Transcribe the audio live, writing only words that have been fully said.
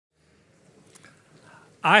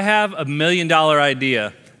I have $1 million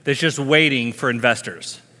idea that's just waiting for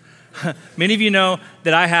investors. Many of you know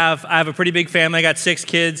that I have a pretty big family. I got 6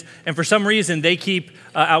 kids, and for some reason, they keep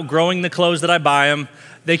outgrowing the clothes that I buy them.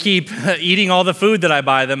 They keep eating all the food that I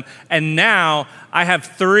buy them, and now I have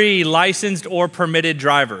 3 licensed or permitted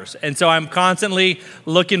drivers. And so I'm constantly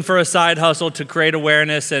looking for a side hustle to create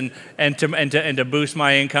awareness and to boost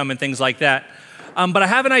my income and things like that. But I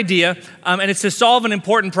have an idea, and it's to solve an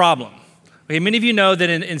important problem. Okay, many of you know that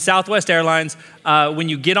in Southwest Airlines, when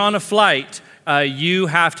you get on a flight, you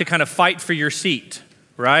have to kind of fight for your seat,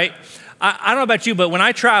 right? I don't know about you, but when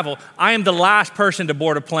I travel, I am the last person to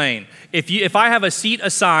board a plane. If I have a seat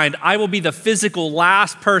assigned, I will be the physical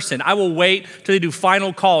last person. I will wait till they do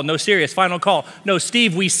final call. No, serious, final call. No,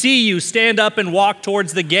 Steve, we see you. Stand up and walk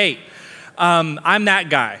towards the gate. I'm that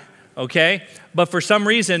guy, okay? But for some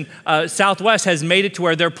reason, Southwest has made it to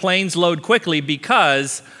where their planes load quickly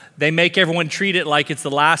because they make everyone treat it like it's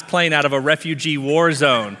the last plane out of a refugee war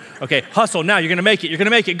zone. Okay, hustle now, you're gonna make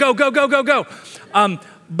it, go, go, go, go, go.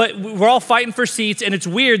 But we're all fighting for seats, and it's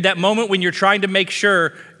weird that moment when you're trying to make sure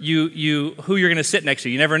who you're gonna sit next to,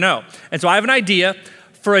 you never know. And so I have an idea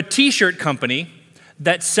for a t-shirt company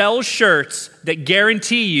that sells shirts that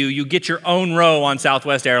guarantee you get your own row on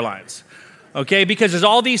Southwest Airlines. Okay, because there's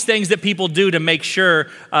all these things that people do to make sure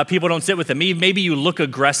people don't sit with them. Maybe you look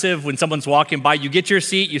aggressive when someone's walking by. You get your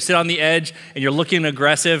seat, you sit on the edge, and you're looking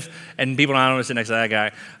aggressive, and people don't want to sit next to that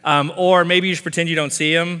guy. Or maybe you just pretend you don't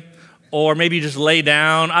see him, or maybe you just lay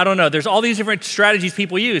down. I don't know. There's all these different strategies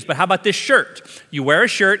people use, but how about this shirt? You wear a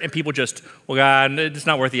shirt, and people just, well, God, it's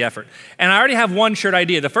not worth the effort. And I already have one shirt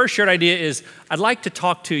idea. The first shirt idea is, I'd like to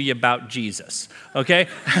talk to you about Jesus, okay?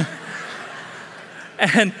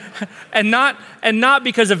 And not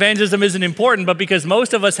because evangelism isn't important, but because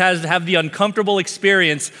most of us have the uncomfortable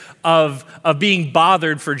experience of being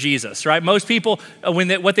bothered for Jesus, right? Most people,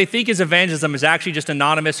 what they think is evangelism is actually just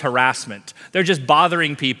anonymous harassment. They're just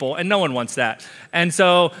bothering people, and no one wants that. And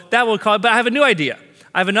so that will cause, but I have a new idea.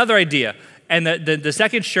 I have another idea. And the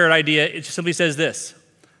second shirt idea, it just simply says this: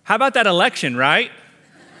 how about that election, right?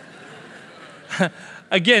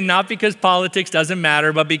 Again, not because politics doesn't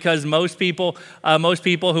matter, but because most people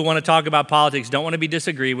who want to talk about politics don't want to be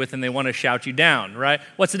disagreed with, and they want to shout you down, right?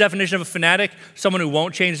 What's the definition of a fanatic? Someone who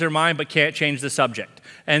won't change their mind but can't change the subject.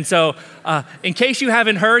 And so, in case you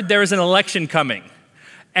haven't heard, there is an election coming.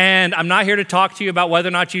 And I'm not here to talk to you about whether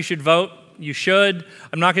or not you should vote. You should.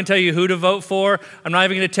 I'm not going to tell you who to vote for. I'm not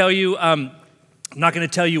even going to tell you... I'm not going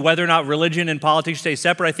to tell you whether or not religion and politics stay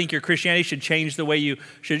separate. I think your Christianity should change the way you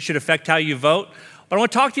should affect how you vote. But I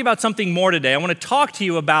want to talk to you about something more today. I want to talk to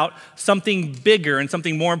you about something bigger and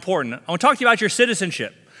something more important. I want to talk to you about your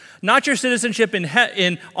citizenship. Not your citizenship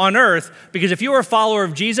on earth, because if you are a follower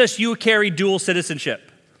of Jesus, you carry dual citizenship.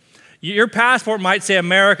 Your passport might say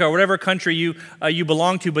America or whatever country you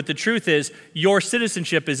belong to, but the truth is your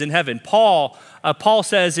citizenship is in heaven. Paul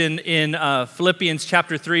says in Philippians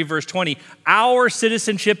chapter 3, verse 20, our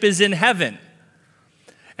citizenship is in heaven.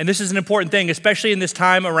 And this is an important thing, especially in this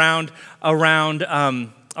time around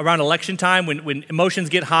election time when emotions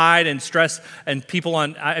get high and stress, and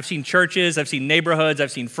I've seen churches, I've seen neighborhoods,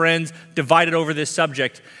 I've seen friends divided over this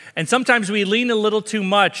subject. And sometimes we lean a little too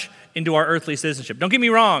much into our earthly citizenship. Don't get me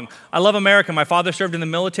wrong, I love America. My father served in the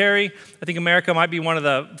military. I think America might be one of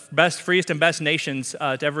the best, freest, and best nations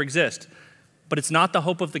to ever exist. But it's not the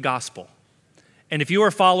hope of the gospel. And if you are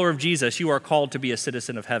a follower of Jesus, you are called to be a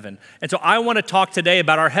citizen of heaven. And so I want to talk today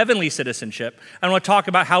about our heavenly citizenship. I want to talk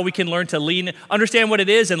about how we can learn to understand what it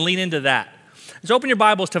is and lean into that. So open your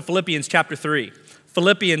Bibles to Philippians chapter 3.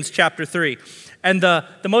 Philippians chapter 3. And the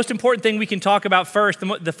most important thing we can talk about first,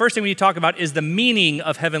 the first thing we need to talk about is the meaning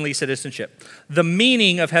of heavenly citizenship. The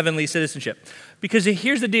meaning of heavenly citizenship. Because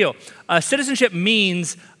here's the deal. Citizenship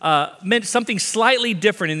meant something slightly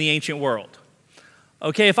different in the ancient world.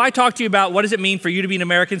 Okay, if I talk to you about what does it mean for you to be an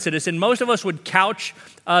American citizen, most of us would couch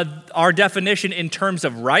our definition in terms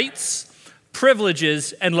of rights,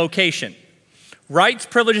 privileges, and location. Rights,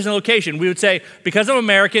 privileges, and location. We would say, because I'm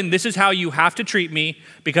American, this is how you have to treat me.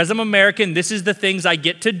 Because I'm American, this is the things I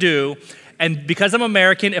get to do. And because I'm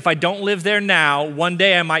American, if I don't live there now, one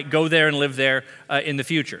day I might go there and live there in the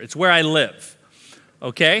future. It's where I live,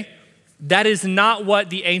 okay? That is not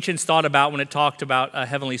what the ancients thought about when it talked about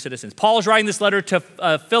heavenly citizens. Paul's writing this letter to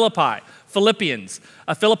Philippians.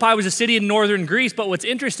 Philippi was a city in northern Greece, but what's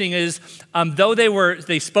interesting is though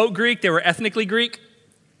they spoke Greek, they were ethnically Greek,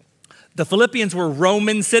 the Philippians were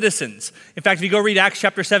Roman citizens. In fact, if you go read Acts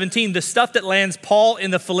chapter 17, the stuff that lands Paul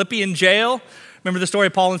in the Philippian jail Remember the story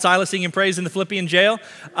of Paul and Silas singing praise in the Philippian jail?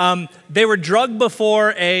 They were drugged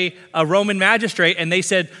before a Roman magistrate, and they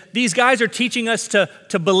said, these guys are teaching us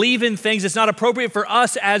to believe in things it's not appropriate for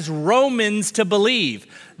us as Romans to believe.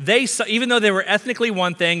 Even though they were ethnically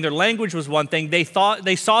one thing, their language was one thing, they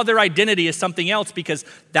saw their identity as something else because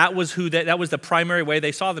that was the primary way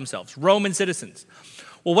they saw themselves, Roman citizens.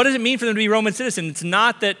 Well, what does it mean for them to be Roman citizens? It's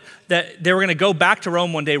not that they were going to go back to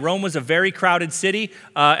Rome one day. Rome was a very crowded city,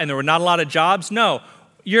 and there were not a lot of jobs. No,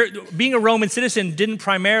 being a Roman citizen didn't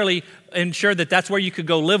primarily ensure that that's where you could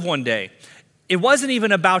go live one day. It wasn't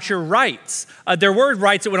even about your rights. There were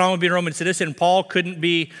rights that went on with being a Roman citizen. Paul couldn't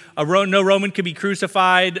be, no Roman could be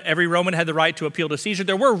crucified. Every Roman had the right to appeal to Caesar.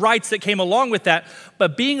 There were rights that came along with that,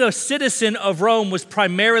 but being a citizen of Rome was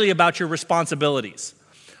primarily about your responsibilities.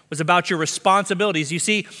 Was about your responsibilities. You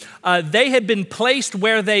see, they had been placed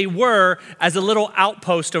where they were as a little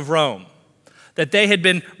outpost of Rome.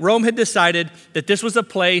 Rome had decided that this was a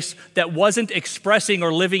place that wasn't expressing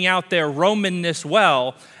or living out their Romanness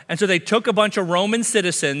well. And so they took a bunch of Roman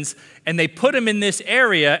citizens and they put them in this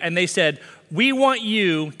area and they said, we want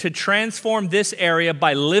you to transform this area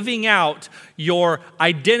by living out your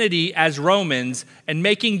identity as Romans and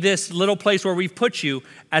making this little place where we've put you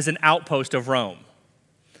as an outpost of Rome.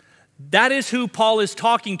 That is who Paul is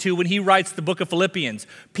talking to when he writes the book of Philippians.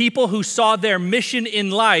 People who saw their mission in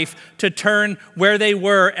life to turn where they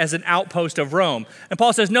were as an outpost of Rome. And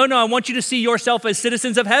Paul says, no, I want you to see yourself as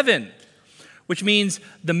citizens of heaven, which means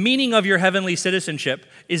the meaning of your heavenly citizenship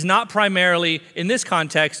is not primarily, in this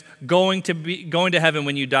context, going to heaven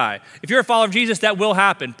when you die. If you're a follower of Jesus, that will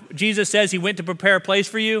happen. Jesus says he went to prepare a place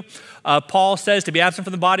for you. Paul says to be absent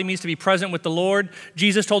from the body means to be present with the Lord.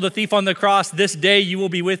 Jesus told the thief on the cross, this day you will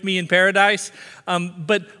be with me in paradise.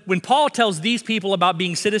 But when Paul tells these people about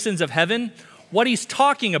being citizens of heaven, what he's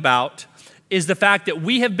talking about is the fact that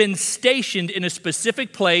we have been stationed in a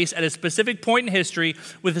specific place at a specific point in history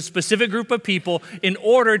with a specific group of people in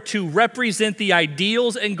order to represent the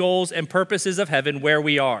ideals and goals and purposes of heaven where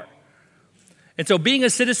we are. And so being a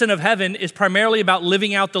citizen of heaven is primarily about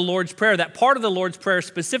living out the Lord's Prayer, that part of the Lord's Prayer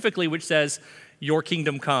specifically which says, your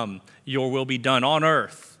kingdom come, your will be done on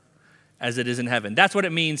earth as it is in heaven. That's what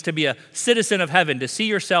it means to be a citizen of heaven, to see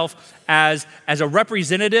yourself as a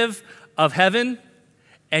representative of heaven,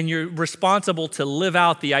 and you're responsible to live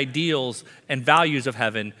out the ideals and values of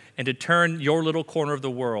heaven and to turn your little corner of the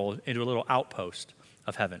world into a little outpost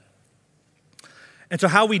of heaven. And so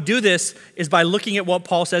how we do this is by looking at what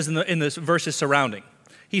Paul says in the verses surrounding.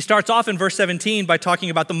 He starts off in verse 17 by talking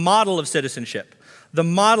about the model of citizenship. The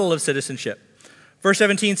model of citizenship. Verse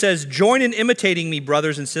 17 says, join in imitating me,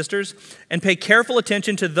 brothers and sisters, and pay careful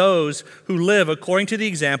attention to those who live according to the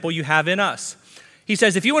example you have in us. He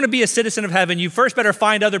says, if you want to be a citizen of heaven, you first better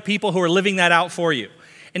find other people who are living that out for you.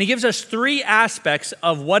 And he gives us three aspects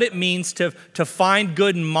of what it means to find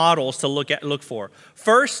good models to look for.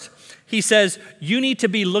 First, he says, you need to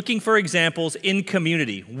be looking for examples in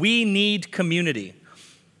community. We need community.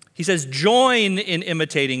 He says, join in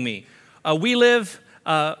imitating me.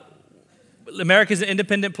 America is an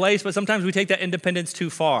independent place, but sometimes we take that independence too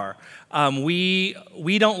far. We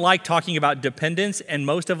don't like talking about dependence, and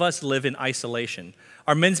most of us live in isolation.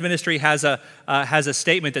 Our men's ministry has a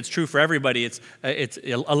statement that's true for everybody. It's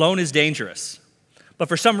alone is dangerous. But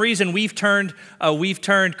for some reason, we've turned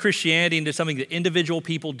Christianity into something that individual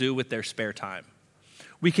people do with their spare time.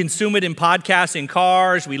 We consume it in podcasts in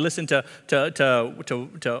cars. We listen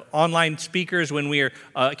to online speakers when we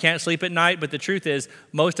can't sleep at night. But the truth is,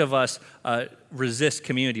 most of us resist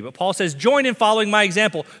community. But Paul says, join in following my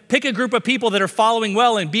example. Pick a group of people that are following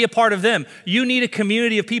well and be a part of them. You need a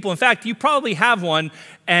community of people. In fact, you probably have one.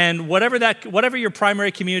 And whatever your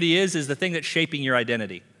primary community is the thing that's shaping your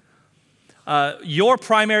identity. Your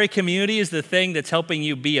primary community is the thing that's helping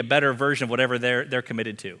you be a better version of whatever they're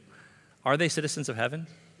committed to. Are they citizens of heaven?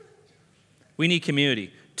 We need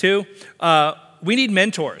community. Two, we need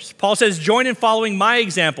mentors. Paul says, join in following my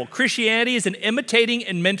example. Christianity is an imitating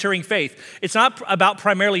and mentoring faith. It's not about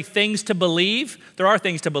primarily things to believe. There are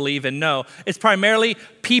things to believe and know. It's primarily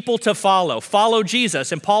people to follow. Follow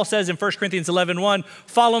Jesus. And Paul says in 1 Corinthians 11:1,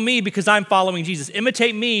 follow me because I'm following Jesus.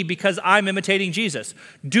 Imitate me because I'm imitating Jesus.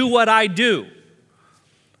 Do what I do.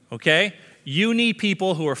 Okay? You need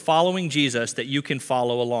people who are following Jesus that you can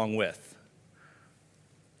follow along with.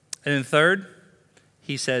 And then third,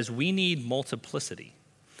 he says, we need multiplicity.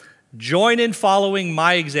 Join in following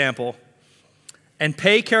my example and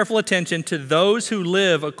pay careful attention to those who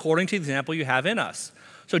live according to the example you have in us.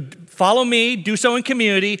 So follow me, do so in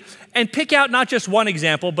community, and pick out not just one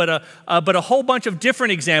example, but a whole bunch of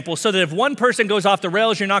different examples so that if one person goes off the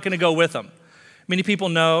rails, you're not going to go with them. Many people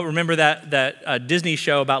remember that Disney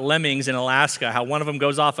show about lemmings in Alaska, how one of them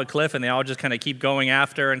goes off a cliff and they all just kind of keep going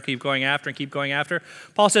after and keep going after and keep going after.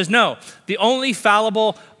 Paul says, no, the only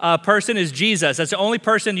fallible person is Jesus. That's the only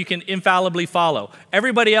person you can infallibly follow.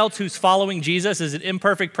 Everybody else who's following Jesus is an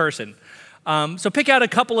imperfect person. So pick out a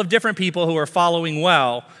couple of different people who are following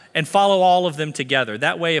well and follow all of them together.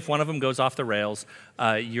 That way, if one of them goes off the rails,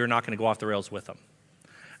 you're not going to go off the rails with them.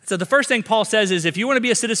 So the first thing Paul says is if you want to be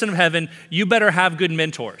a citizen of heaven, you better have good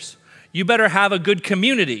mentors. You better have a good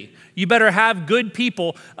community. You better have good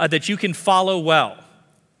people that you can follow well.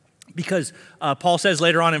 Because Paul says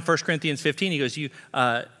later on in 1 Corinthians 15, he goes,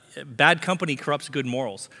 bad company corrupts good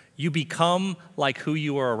morals. You become like who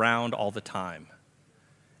you are around all the time.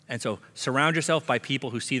 And so surround yourself by people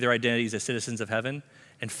who see their identities as citizens of heaven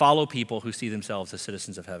and follow people who see themselves as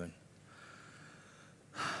citizens of heaven.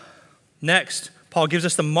 Next, Paul gives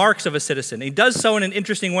us the marks of a citizen. He does so in an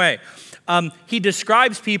interesting way. He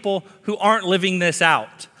describes people who aren't living this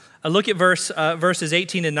out. Look at verses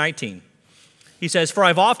 18 and 19. He says, "For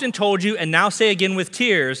I've often told you, and now say again with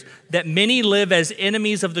tears, that many live as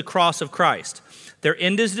enemies of the cross of Christ. Their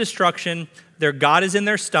end is destruction, their God is in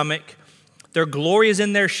their stomach, their glory is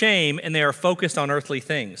in their shame, and they are focused on earthly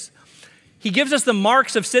things." He gives us the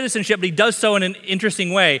marks of citizenship, but he does so in an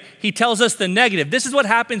interesting way. He tells us the negative. This is what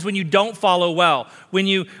happens when you don't follow well, when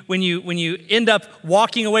you end up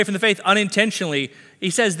walking away from the faith unintentionally. He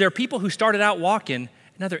says there are people who started out walking, and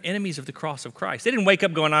now they're enemies of the cross of Christ. They didn't wake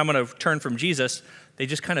up going, I'm going to turn from Jesus. They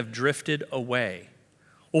just kind of drifted away.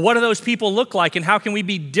 Well, what do those people look like, and how can we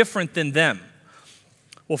be different than them?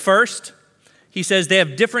 Well, first, he says they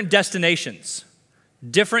have different destinations.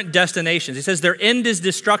 Different destinations. He says their end is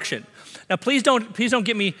destruction. Now, please don't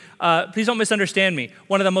misunderstand me.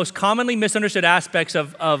 One of the most commonly misunderstood aspects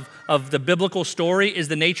of the biblical story is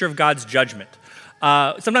the nature of God's judgment.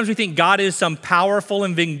 Sometimes we think God is some powerful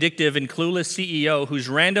and vindictive and clueless CEO who's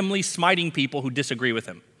randomly smiting people who disagree with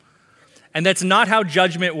him. And that's not how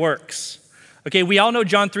judgment works. Okay, we all know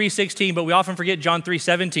John 3:16, but we often forget John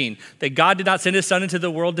 3:17, that God did not send his son into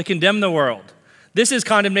the world to condemn the world. This is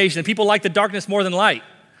condemnation, and people like the darkness more than light.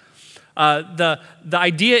 The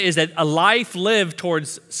idea is that a life lived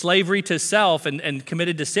towards slavery to self and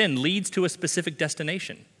committed to sin leads to a specific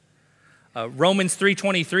destination. Romans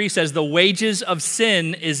 3:23 says the wages of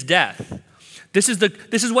sin is death. This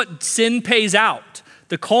is what sin pays out.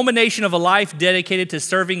 The culmination of a life dedicated to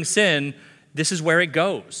serving sin, this is where it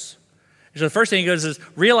goes. So the first thing he goes is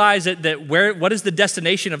realize what is the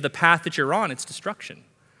destination of the path that you're on? It's destruction.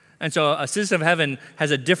 And so a citizen of heaven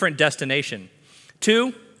has a different destination.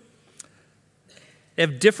 2, they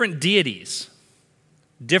have different deities.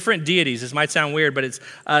 Different deities. This might sound weird, but it's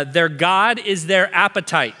their God is their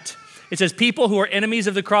appetite. It says people who are enemies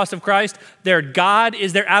of the cross of Christ, their God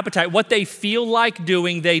is their appetite. What they feel like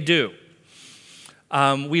doing, they do.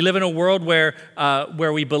 We live in a world where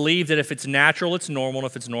we believe that if it's natural, it's normal, and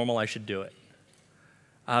if it's normal, I should do it.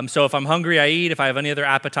 So if I'm hungry, I eat. If I have any other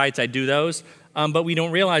appetites, I do those. But we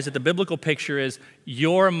don't realize that the biblical picture is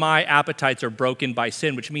my appetites are broken by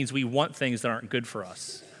sin, which means we want things that aren't good for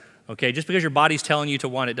us. Okay, just because your body's telling you to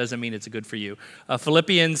want it doesn't mean it's good for you.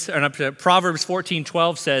 Proverbs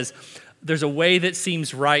 14:12 says, there's a way that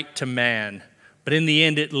seems right to man, but in the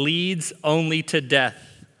end it leads only to death.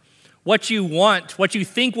 What you want, what you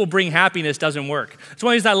think will bring happiness doesn't work. That's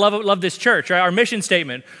one of the reasons I love this church, right? Our mission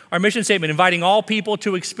statement, inviting all people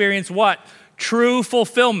to experience what? True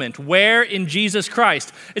fulfillment. Where? In Jesus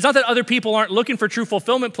Christ. It's not that other people aren't looking for true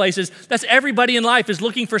fulfillment places. That's everybody in life is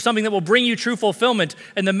looking for something that will bring you true fulfillment.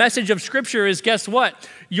 And the message of Scripture is, guess what?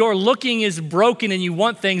 Your looking is broken and you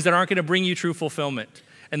want things that aren't going to bring you true fulfillment.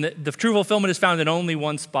 And the true fulfillment is found in only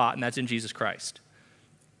one spot, and that's in Jesus Christ.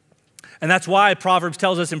 And that's why Proverbs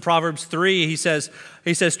tells us in Proverbs 3, he says,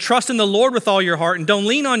 trust in the Lord with all your heart and don't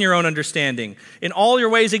lean on your own understanding. In all your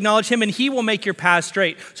ways acknowledge him and he will make your path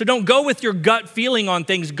straight. So don't go with your gut feeling on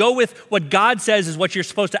things. Go with what God says is what you're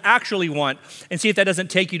supposed to actually want and see if that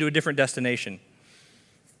doesn't take you to a different destination.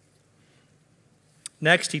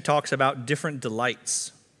 Next, he talks about different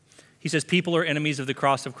delights. He says people who are enemies of the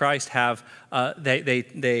cross of Christ have,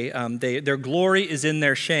 their glory is in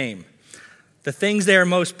their shame. The things they are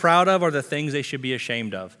most proud of are the things they should be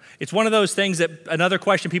ashamed of. It's one of those things that another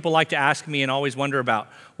question people like to ask me and always wonder about.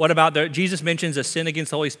 What about Jesus mentions a sin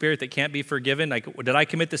against the Holy Spirit that can't be forgiven? Like, did I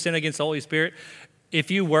commit the sin against the Holy Spirit?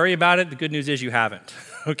 If you worry about it, the good news is you haven't,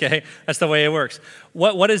 okay? That's the way it works.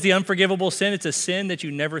 What is the unforgivable sin? It's a sin that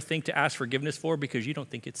you never think to ask forgiveness for because you don't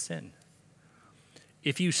think it's sin.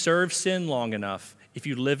 If you serve sin long enough, if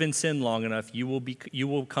you live in sin long enough, you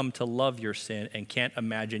will come to love your sin and can't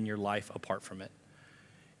imagine your life apart from it.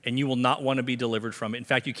 and you will not want to be delivered from it. In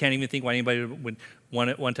fact, you can't even think why anybody would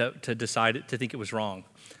want to decide to think it was wrong.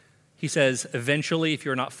 He says, eventually, if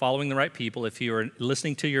you're not following the right people, if you're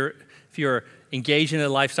engaged in a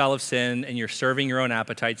lifestyle of sin and you're serving your own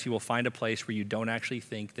appetites, you will find a place where you don't actually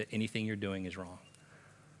think that anything you're doing is wrong.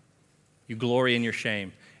 You glory in your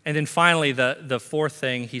shame. And then finally, the fourth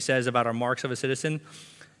thing he says about our marks of a citizen,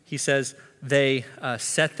 he says they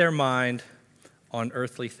set their mind on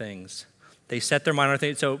earthly things. They set their mind on earthly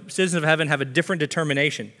things. So citizens of heaven have a different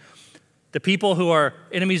determination. The people who are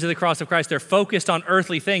enemies of the cross of Christ, they're focused on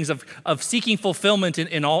earthly things, of seeking fulfillment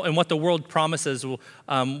in what the world promises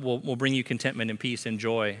will bring you contentment and peace and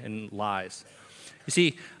joy and lies. You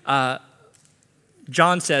see,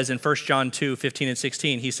 John says in 1 John 2, 15 and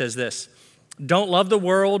 16, he says this, don't love the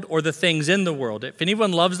world or the things in the world. If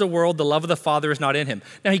anyone loves the world, the love of the Father is not in him.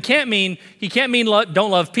 Now, he can't mean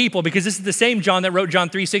don't love people, because this is the same John that wrote John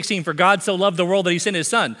 3:16, for God so loved the world that he sent his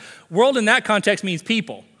son. World in that context means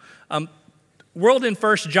people. World in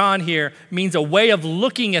 1 John here means a way of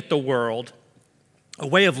looking at the world,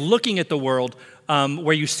 where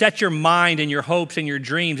you set your mind and your hopes and your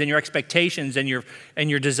dreams and your expectations and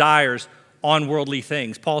your desires on worldly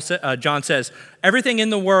things. John says, everything in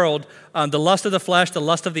the world, the lust of the flesh, the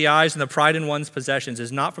lust of the eyes, and the pride in one's possessions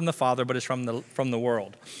is not from the Father, but is from the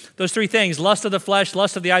world. Those three things, lust of the flesh,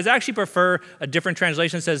 lust of the eyes, I actually prefer a different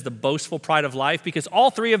translation that says the boastful pride of life, because all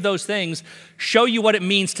three of those things show you what it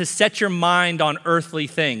means to set your mind on earthly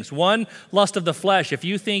things. One, lust of the flesh. If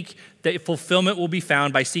you think that fulfillment will be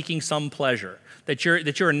found by seeking some pleasure, that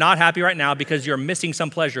you're not happy right now because you're missing some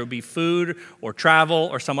pleasure. It would be food or travel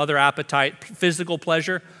or some other appetite, physical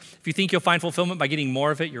pleasure. If you think you'll find fulfillment by getting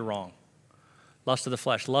more of it, you're wrong. Lust of the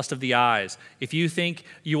flesh, lust of the eyes. If you think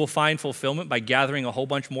you will find fulfillment by gathering a whole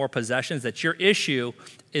bunch more possessions, that your issue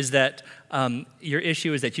is that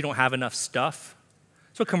you don't have enough stuff.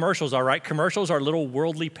 That's what commercials are, right? Commercials are little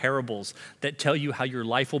worldly parables that tell you how your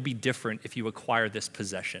life will be different if you acquire this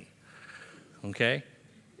possession. Okay?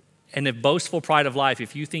 And the boastful pride of life,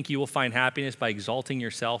 if you think you will find happiness by exalting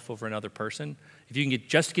yourself over another person, if you can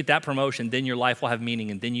just get that promotion, then your life will have meaning,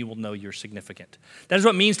 and then you will know you're significant. That is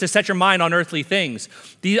what it means to set your mind on earthly things.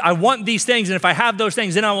 I want these things, and if I have those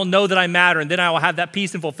things, then I will know that I matter, and then I will have that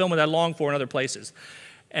peace and fulfillment I long for in other places.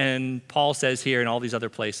 And Paul says here in all these other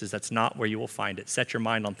places, that's not where you will find it. Set your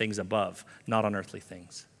mind on things above, not on earthly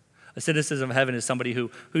things. A citizen of heaven is somebody who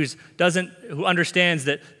understands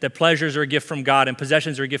that pleasures are a gift from God and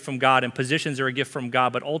possessions are a gift from God and positions are a gift from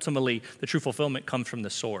God, but ultimately the true fulfillment comes from the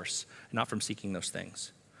source, not from seeking those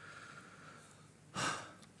things.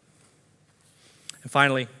 And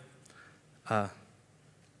finally,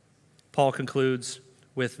 Paul concludes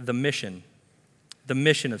with the mission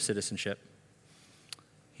of citizenship.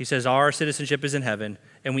 He says, our citizenship is in heaven,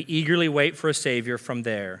 and we eagerly wait for a Savior from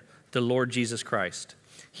there, the Lord Jesus Christ.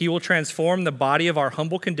 He will transform the body of our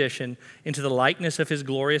humble condition into the likeness of his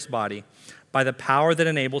glorious body by the power that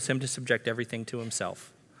enables him to subject everything to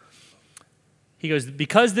himself. He goes,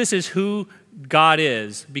 because this is who God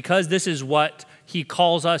is, because this is what he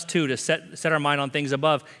calls us to set our mind on things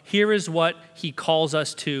above, here is what he calls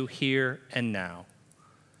us to here and now.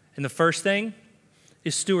 And the first thing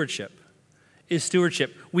is stewardship.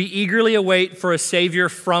 We eagerly await for a Savior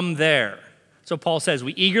from there. So Paul says,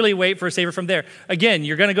 we eagerly wait for a Savior from there. Again,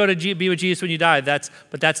 you're going to go to be with Jesus when you die,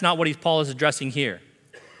 but that's not what Paul is addressing here.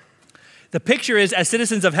 The picture is, as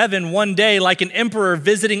citizens of heaven, one day, like an emperor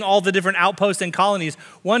visiting all the different outposts and colonies,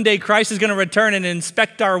 one day Christ is going to return and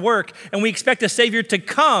inspect our work, and we expect a Savior to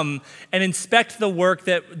come and inspect the work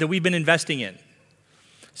that we've been investing in.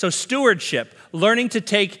 So stewardship, learning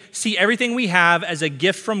to see everything we have as a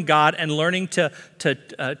gift from God and learning to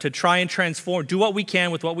try and transform, do what we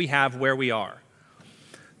can with what we have where we are.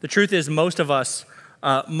 The truth is most of us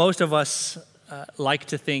like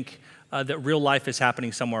to think that real life is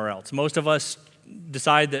happening somewhere else. Most of us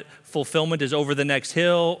decide that fulfillment is over the next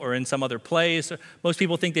hill or in some other place. Most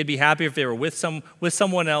people think they'd be happy if they were with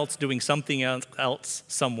someone else doing something else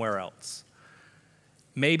somewhere else.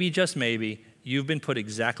 Maybe, just maybe, you've been put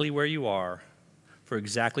exactly where you are for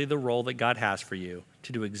exactly the role that God has for you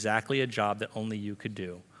to do exactly a job that only you could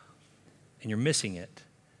do. And you're missing it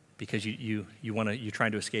because you're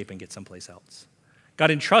trying to escape and get someplace else.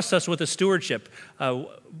 God entrusts us with a stewardship.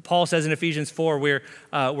 Paul says in Ephesians 4,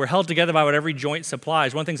 we're held together by what every joint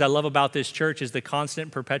supplies. One of the things I love about this church is the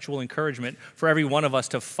constant, perpetual encouragement for every one of us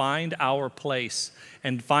to find our place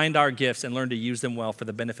and find our gifts and learn to use them well for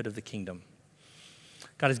the benefit of the kingdom.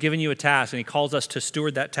 God has given you a task, and he calls us to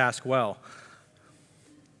steward that task well.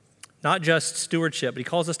 Not just stewardship, but he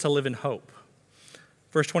calls us to live in hope.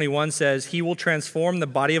 Verse 21 says, he will transform the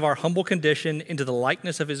body of our humble condition into the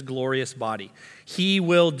likeness of his glorious body. He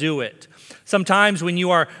will do it. Sometimes when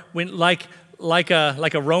like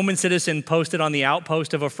a Roman citizen posted on the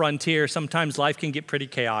outpost of a frontier, sometimes life can get pretty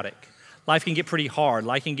chaotic. Life can get pretty hard.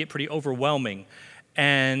 Life can get pretty overwhelming.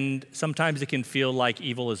 And sometimes it can feel like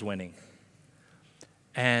evil is winning.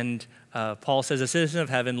 And Paul says a citizen of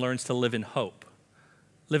heaven learns to live in hope.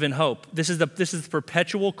 Live in hope. This is the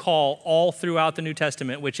perpetual call all throughout the New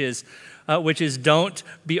Testament, which is don't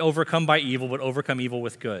be overcome by evil, but overcome evil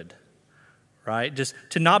with good. Right? Just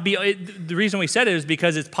to not be, the reason we said it is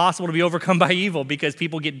because it's possible to be overcome by evil because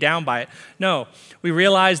people get down by it. No, we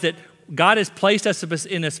realize that God has placed us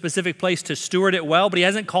in a specific place to steward it well, but he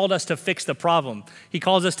hasn't called us to fix the problem. He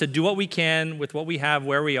calls us to do what we can with what we have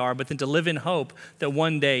where we are, but then to live in hope that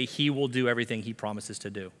one day he will do everything he promises to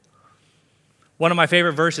do. One of my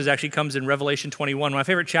favorite verses actually comes in Revelation 21, one of my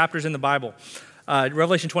favorite chapters in the Bible.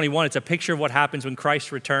 Revelation 21, it's a picture of what happens when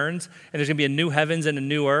Christ returns, and there's going to be a new heavens and a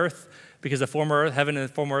new earth because the former heaven and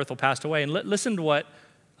the former earth will pass away. And listen to what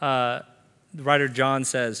the writer John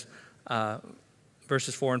says,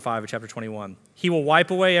 verses 4 and 5 of chapter 21. He will wipe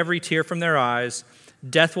away every tear from their eyes.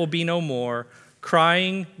 Death will be no more.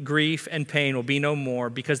 Crying, grief, and pain will be no more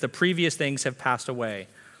because the previous things have passed away.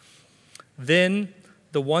 Then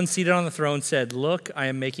the one seated on the throne said, look, I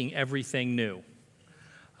am making everything new.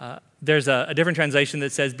 There's a different translation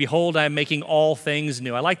that says, behold, I am making all things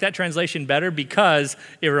new. I like that translation better because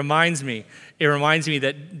it reminds me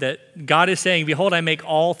that God is saying, behold, I make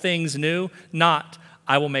all things new, not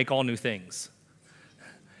I will make all new things.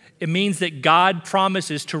 It means that God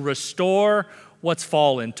promises to restore what's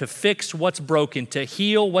fallen, to fix what's broken, to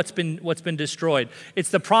heal what's been destroyed. It's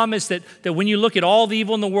the promise that when you look at all the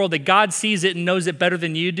evil in the world, that God sees it and knows it better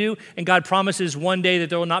than you do, and God promises one day that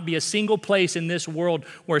there will not be a single place in this world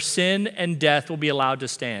where sin and death will be allowed to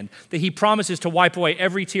stand. That he promises to wipe away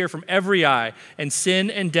every tear from every eye, and sin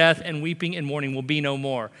and death and weeping and mourning will be no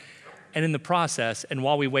more. And in the process, and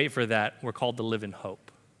while we wait for that, we're called to live in hope.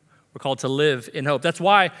 We're called to live in hope. That's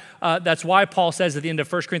why Paul says at the end of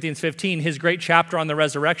 1 Corinthians 15, his great chapter on the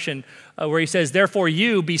resurrection, where he says, therefore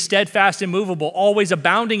you be steadfast and immovable, always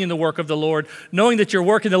abounding in the work of the Lord, knowing that your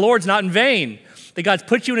work in the Lord's not in vain, that God's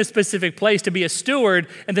put you in a specific place to be a steward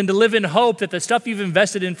and then to live in hope that the stuff you've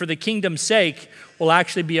invested in for the kingdom's sake will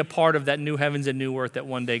actually be a part of that new heavens and new earth that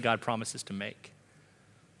one day God promises to make.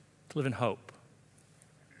 To live in hope.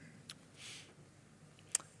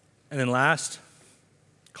 And then last,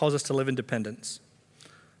 calls us to live in dependence.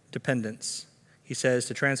 Dependence. He says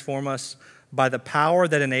to transform us by the power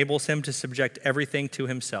that enables him to subject everything to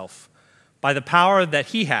himself. By the power that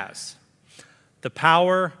he has. The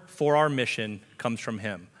power for our mission comes from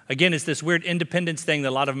him. Again, it's this weird independence thing that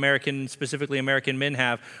a lot of specifically American men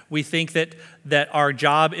have. We think that our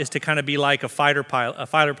job is to kind of be like a fighter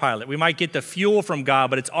pilot. We might get the fuel from God,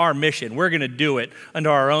 but it's our mission. We're going to do it under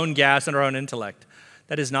our own gas and our own intellect.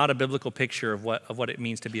 That is not a biblical picture of what it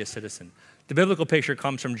means to be a citizen. The biblical picture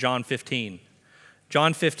comes from John 15.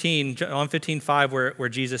 John 15:5, where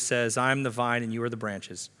Jesus says, I am the vine and you are the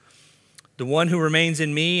branches. The one who remains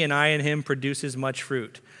in me and I in him produces much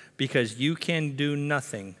fruit, because you can do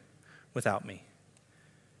nothing without me.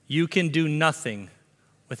 You can do nothing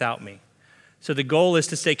without me. So the goal is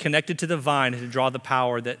to stay connected to the vine and to draw the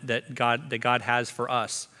power that God has for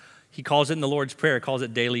us. He calls it in the Lord's Prayer, he calls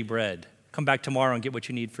it daily bread. Come back tomorrow and get what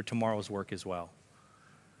you need for tomorrow's work as well.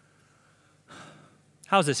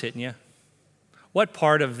 How's this hitting you? What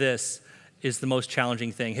part of this is the most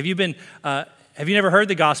challenging thing? Have you never heard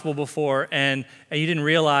the gospel before and you didn't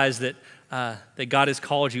realize that God has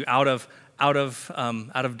called you out of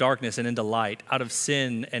darkness and into light, out of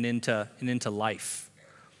sin and into life?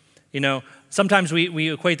 You know, sometimes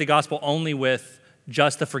we equate the gospel only with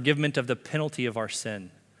just the forgiveness of the penalty of our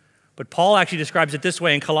sin. But Paul actually describes it this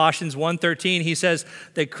way in Colossians 1:13. He says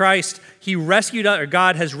that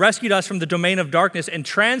God has rescued us from the domain of darkness and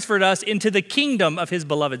transferred us into the kingdom of his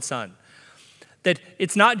beloved Son. That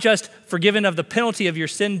it's not just forgiven of the penalty of your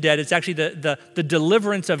sin debt, it's actually the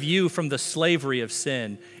deliverance of you from the slavery of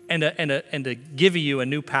sin and to give you a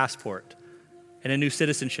new passport and a new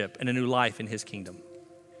citizenship and a new life in his kingdom.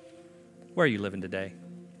 Where are you living today?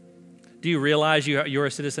 Do you realize you're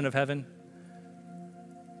a citizen of heaven?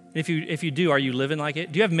 If you do, are you living like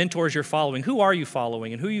it? Do you have mentors you're following? Who are you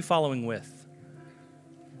following and who are you following with?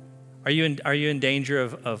 Are you in danger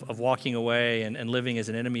of walking away and living as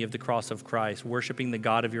an enemy of the cross of Christ, worshiping the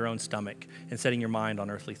God of your own stomach and setting your mind on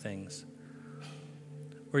earthly things?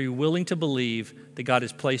 Or are you willing to believe that God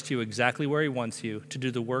has placed you exactly where he wants you to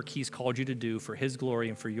do the work he's called you to do for his glory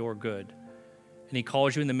and for your good? and he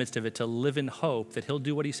calls you in the midst of it to live in hope that he'll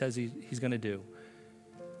do what he says he's going to do,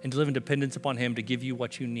 and to live in dependence upon him to give you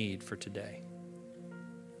what you need for today.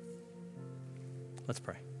 Let's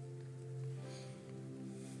pray.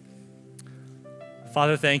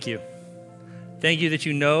 Father, thank you. Thank you that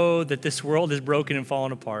you know that this world is broken and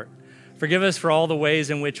fallen apart. Forgive us for all the ways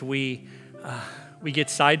in which we get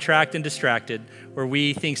sidetracked and distracted, where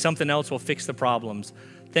we think something else will fix the problems.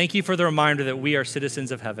 Thank you for the reminder that we are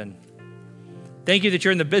citizens of heaven. Thank you that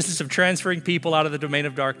you're in the business of transferring people out of the domain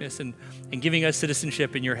of darkness and giving us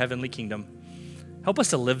citizenship in your heavenly kingdom. Help us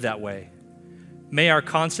to live that way. May our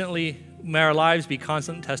lives be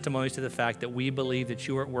constant testimonies to the fact that we believe that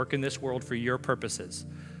you are at work in this world for your purposes.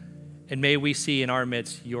 And may we see in our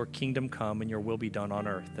midst your kingdom come and your will be done on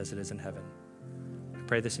earth as it is in heaven. I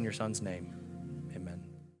pray this in your Son's name. Amen.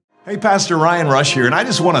 Hey, Pastor Ryan Rush here, and I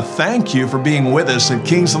just want to thank you for being with us at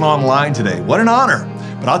Kingsland Online today. What an honor.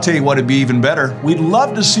 But I'll tell you what would be even better. We'd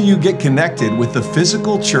love to see you get connected with the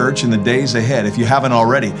physical church in the days ahead if you haven't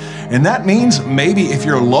already. And that means maybe if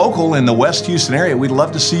you're local in the West Houston area, we'd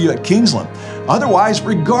love to see you at Kingsland. Otherwise,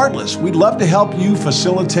 regardless, we'd love to help you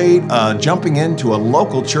facilitate jumping into a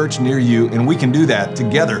local church near you, and we can do that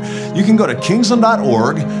together. You can go to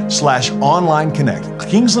kingsland.org/onlineconnect,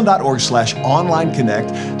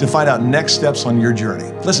 kingsland.org/onlineconnect to find out next steps on your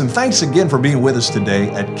journey. Listen, thanks again for being with us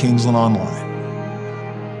today at Kingsland Online.